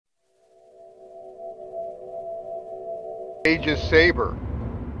Aegis Saber.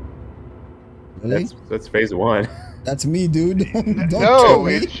 Really? That's phase one. That's me, dude. Don't kill No,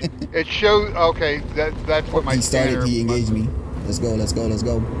 me. it shows. Okay, that's Oh, what my he started. scanner He must engaged have. me. Let's go. Let's go. Let's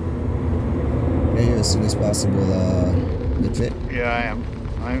go. Get here as soon as possible. Fit. Yeah, I am.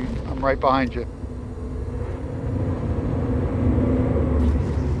 I'm right behind you.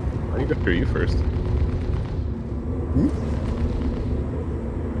 I need to go through you first. Hmm?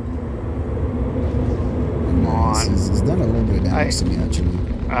 Come Nice. on. He's done a little bit of damage to me, actually.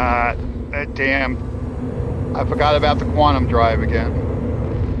 Damn. I forgot about the quantum drive again.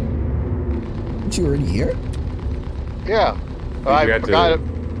 Aren't you already here? Yeah, You I had forgot to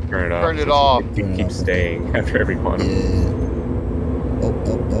it. turn it off. Turned it So off. it Turn it keeps off, okay. staying after every quantum. Yeah. Oh,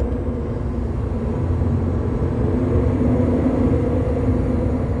 oh, oh.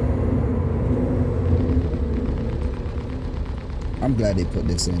 I'm glad they put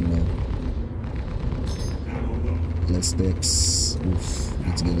this in, though. Ballistics. Oof.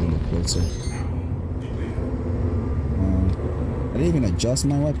 Need to get a little bit closer. I didn't even adjust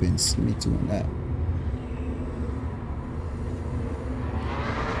my weapons. Give me two on that.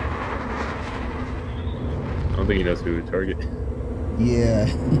 I don't think he knows who to target. Yeah,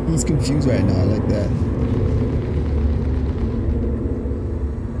 he's confused right now. I like that.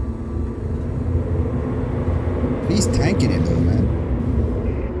 He's tanking it though, man.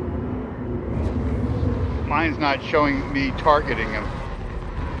 Mine's not showing me targeting him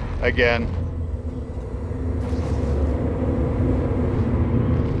again.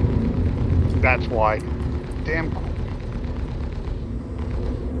 That's why. Damn.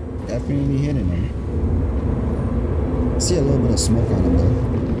 Definitely hitting him. I see a little bit of smoke on him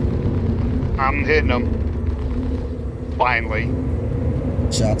though. I'm hitting him. Finally.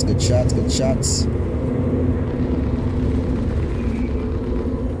 Shots, good shots, good shots.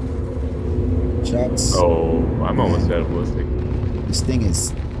 Shots. Oh, I'm almost out of ballistic. This thing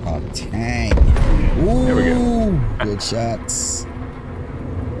is a tank. Ooh, There we go. Good shots.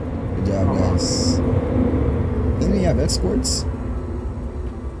 Good job, guys. Doesn't he have escorts?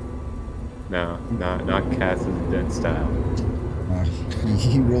 No, not Cass's dead style.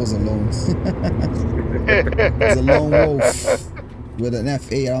 He rolls alone. He's a lone wolf. With an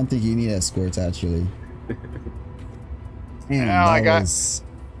F8, I don't think you need escorts actually. Damn, Well, I got was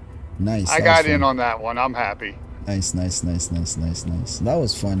nice. I That got was in fun. on that one. I'm happy. Nice, nice, nice, nice, nice, nice. That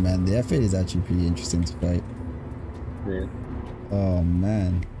was fun, man. The F8 is actually pretty interesting to fight. Yeah. Oh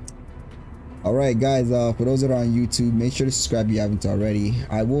man. Alright guys, for those that are on YouTube, make sure to subscribe if you haven't already.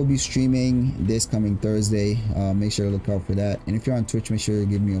 I will be streaming this coming Thursday. Make sure to look out for that. And if you're on Twitch, make sure to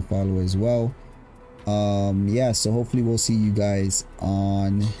give me a follow as well. Yeah, so hopefully we'll see you guys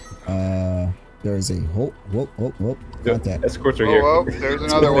on Thursday. Hope. Contact. Escorts are here. Oh, there's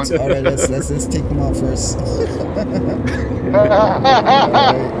another one. Alright, let's take them out first. Alright,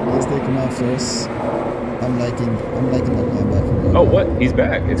 let's take them out first. I'm liking the combat for real. Oh, what? He's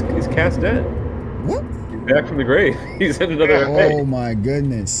back. It's Cass dead. What? He's back from the grave. He's in another Oh FA. my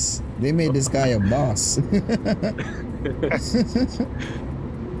goodness. They made this guy a boss.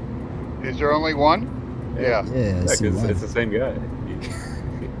 Is there only one? Yeah. Yeah, I see it's, one. it's the same guy.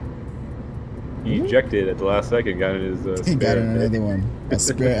 He ejected at the last second, got in his He got spare. another one. A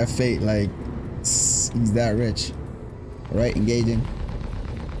spirit of fate, like he's that rich. Alright, engaging.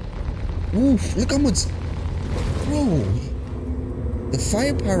 Oof, look how much. Bro, the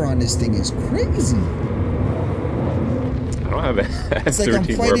firepower on this thing is crazy. I don't have a It's like I'm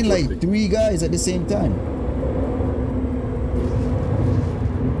 13 fighting more like ballistic. 3 guys at the same time.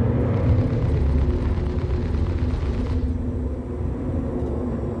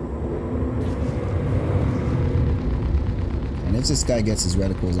 And if this guy gets his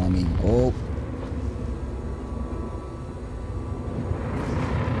reticles on me, oh.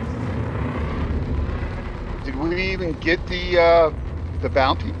 Did we even get the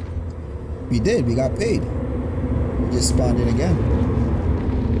bounty? We did, we got paid. We just spawned in again.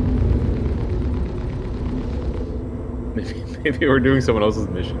 Maybe we're doing someone else's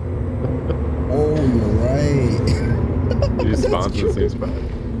mission. Oh, you're right. We just That's spawned in the true. same spot.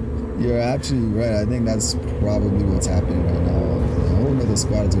 You're absolutely right. I think that's probably what's happening right now. A whole nother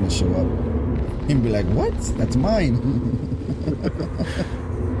squad is gonna show up and be like, "What? That's mine."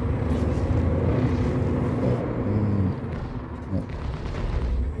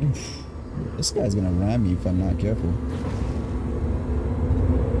 Oof. This guy's gonna ram me if I'm not careful.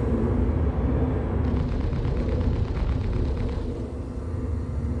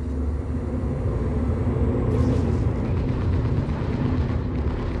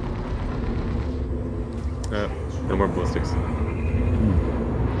 No more ballistics.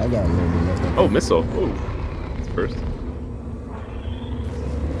 I got a little bit left. Oh, missile. Oh, it's first.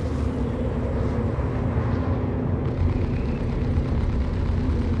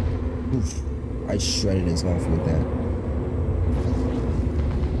 I shredded his off with that.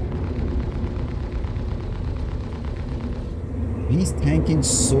 He's tanking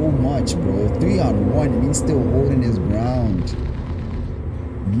so much, bro. 3-on-1 and he's still holding his ground.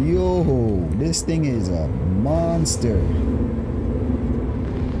 Yo, this thing is a monster.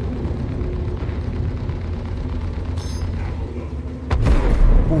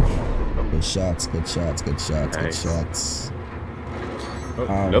 Oof. Good shots, good shots, good shots, Nice. good shots. Oh,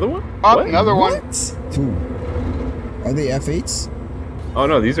 another one? Oh, What? another one. What? Two. Are they F8s? Oh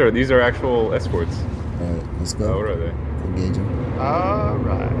no, these are actual escorts. Alright, let's Oh, go. what are they? Engage him. All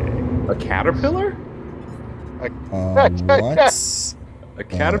right. A caterpillar? What? A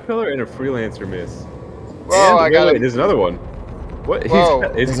caterpillar and a freelancer miss. Whoa, I and, got wait, it. there's another one. What? Whoa.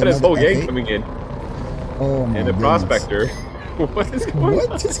 He's There's got his whole another gang F8? coming in. Oh my And a goodness. prospector. What is going on?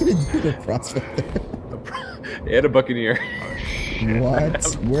 What is gonna do the prospector? And a buccaneer.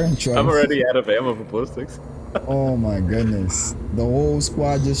 What? We're in trouble. I'm already out of ammo for ballistics. Oh my goodness. The whole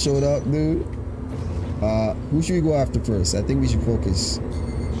squad just showed up, dude. Who should we go after first? I think we should focus.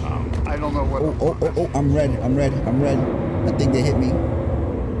 I don't know what. Oh, I'm red. I think they hit me.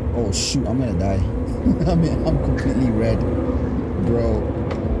 Oh shoot, I'm gonna die. I'm completely red. Bro.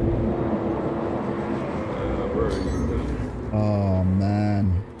 Where are you? Oh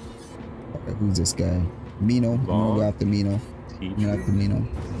man. Okay, who's this guy? Mino. I'm gonna go after Mino. I'm gonna after Mino.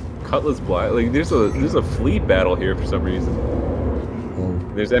 Cutlass Black. Like there's a fleet battle here for some reason.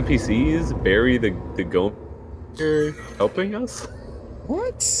 Oh. There's NPCs. Barry the goat here helping us.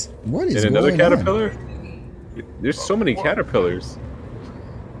 What? What is And another going on? caterpillar. There's so many caterpillars.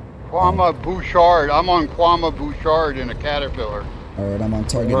 Kwama Bouchard. I'm on Kwama Bouchard in a caterpillar. Alright, I'm on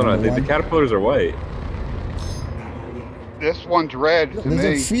target No, number the one. caterpillars are white. This one's red to There's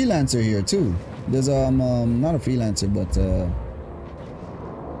a me. freelancer here too. There's not a freelancer, but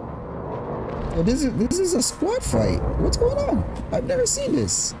oh, this is a squad fight. What's going on? I've never seen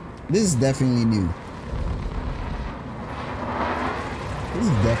this. This is definitely new. This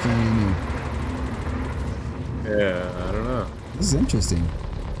is definitely new. Yeah, I don't know. This is interesting.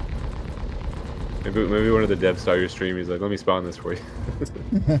 Maybe one of the devs saw your stream. He's like, let me spawn this for you.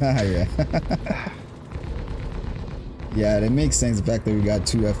 Yeah. Yeah, that makes sense. The fact that we got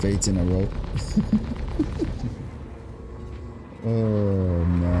 2 F8s in a row. Oh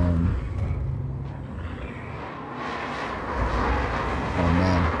man. Oh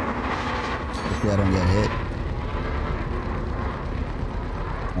man. Hopefully I don't get hit.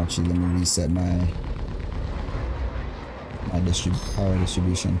 Actually, let me reset my power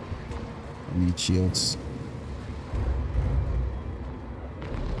distribution. I need shields.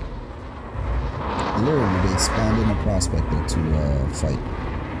 Literally, they spawned in a prospector to fight.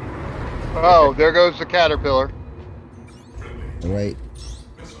 Oh, there goes the caterpillar. Alright.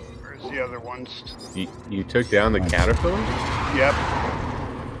 Where's the other ones? You took down the caterpillar? Yep.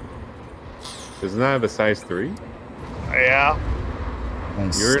 Doesn't that have a size 3? Yeah.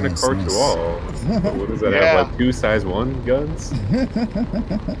 Nice, You're in a nice, cork nice. to all. What does that Yeah. have? Like 2 size 1 guns?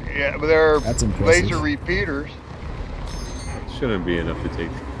 Yeah, but they're That's impressive. laser repeaters. Shouldn't be enough to take.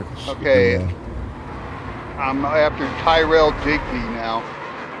 Okay, Yeah. I'm after Tyrell Digby now.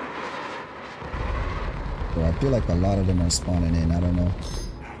 Bro, I feel like a lot of them are spawning in. I don't know.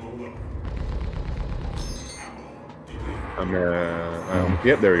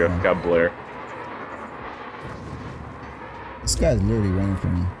 Yep, there we go. Got Blair. This guy's literally running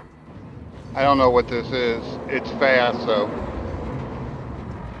from me. I don't know what this is. It's fast, so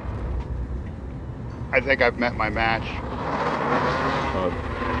I think I've met my match. Oh,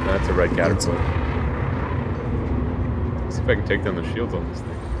 that's a red caterpillar. Let's see if I can take down the shields on this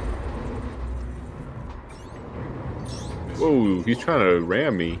thing. Whoa, he's trying to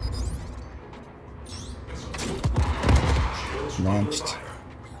ram me. Launched.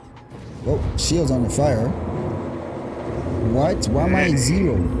 Whoa, shield's on the fire. What? Why am I at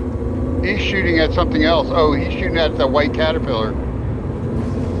 0? He's shooting at something else. Oh, he's shooting at the white caterpillar.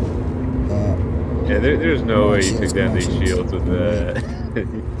 Yeah, there's no way you took down these shields. shields with that.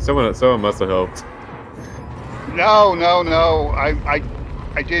 someone must have helped. No.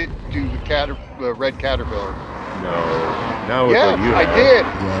 I did do the red caterpillar. No, not with Yes, what you I have. did.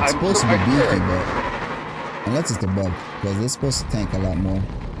 Yeah, it's I'm supposed so- to be I beefy, did. but unless it's the bug, because it's supposed to tank a lot more.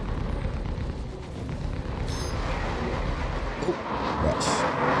 Oh, rush.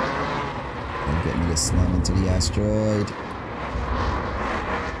 Don't get me to slam into the asteroid.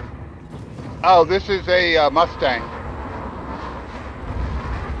 Oh, this is a Mustang.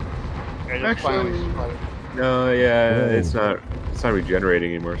 I just Actually- finally spotted it. No, yeah, Whoa. it's not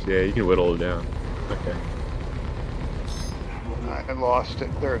regenerating anymore. So yeah, you can whittle it down. Okay. I lost it.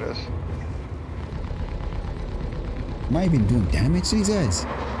 There it is. Am I even doing damage to these guys?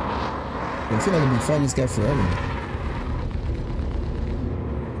 I feel like I've been fighting this guy forever.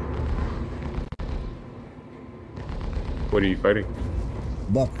 What are you fighting?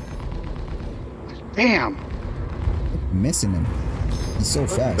 Buck. Damn. I'm missing him. He's so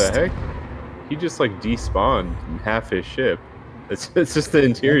fast. What the heck? He just like despawned half his ship. It's just the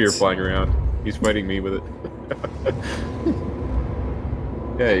interior What? flying around. He's fighting me with it.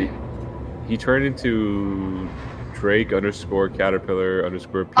 Yeah, he turned into Drake _ Caterpillar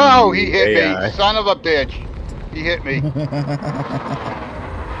 _ P. Oh, he hit AI. me. Son of a bitch. He hit me. He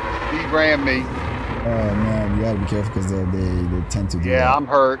rammed me. Oh man, you gotta be careful because they tend to do that. Yeah, I'm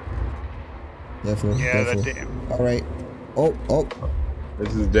hurt. Careful, Yeah, careful. that damn. All right. Oh.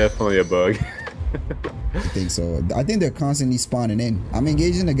 This is definitely a bug. I think so. I think they're constantly spawning in. I'm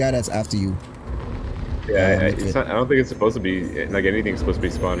engaging the guy that's after you. Yeah, it's not, I don't think it's supposed to be like anything's supposed to be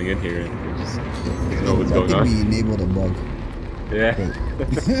spawning in here. It just doesn't know what's going I on. think we enabled a bug. Yeah.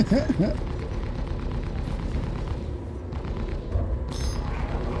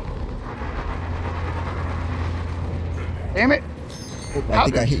 Damn it. I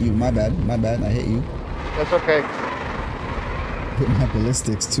think I hit you. My bad. I hit you. That's okay. Hit my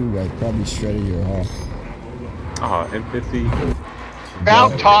ballistics too. I probably shredded your hull. Ah, M50.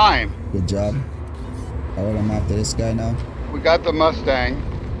 About time. Good job. All right, I'm after this guy now. We got the Mustang.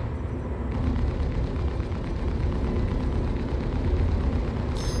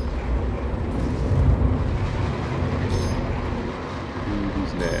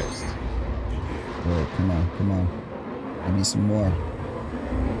 Who's next? Oh, come on. I need some more.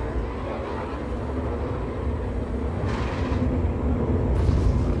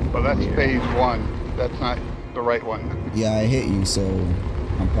 Well, that's phase 1. That's not the right one. Yeah, I hit you, so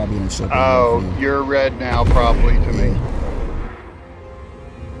I'm probably gonna show up. Oh, you're red now, probably to me. Yeah.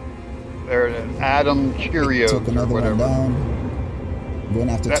 They're an Adam Cheerios Took or another one whatever. down. Going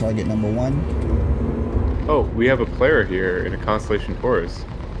after target number 1. Oh, we have a player here in a Constellation Taurus.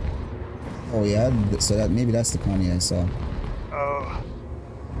 Oh yeah, so that maybe that's the Connie I saw.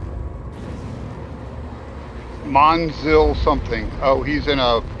 Monzil something. Oh, he's in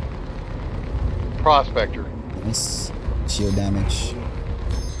a prospector. Nice. Shield damage.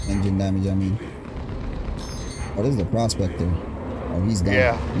 Engine damage, I mean. Oh, this is the prospector. Oh, he's done.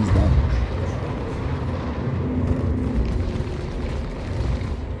 Yeah. He's done.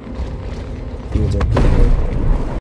 He was okay.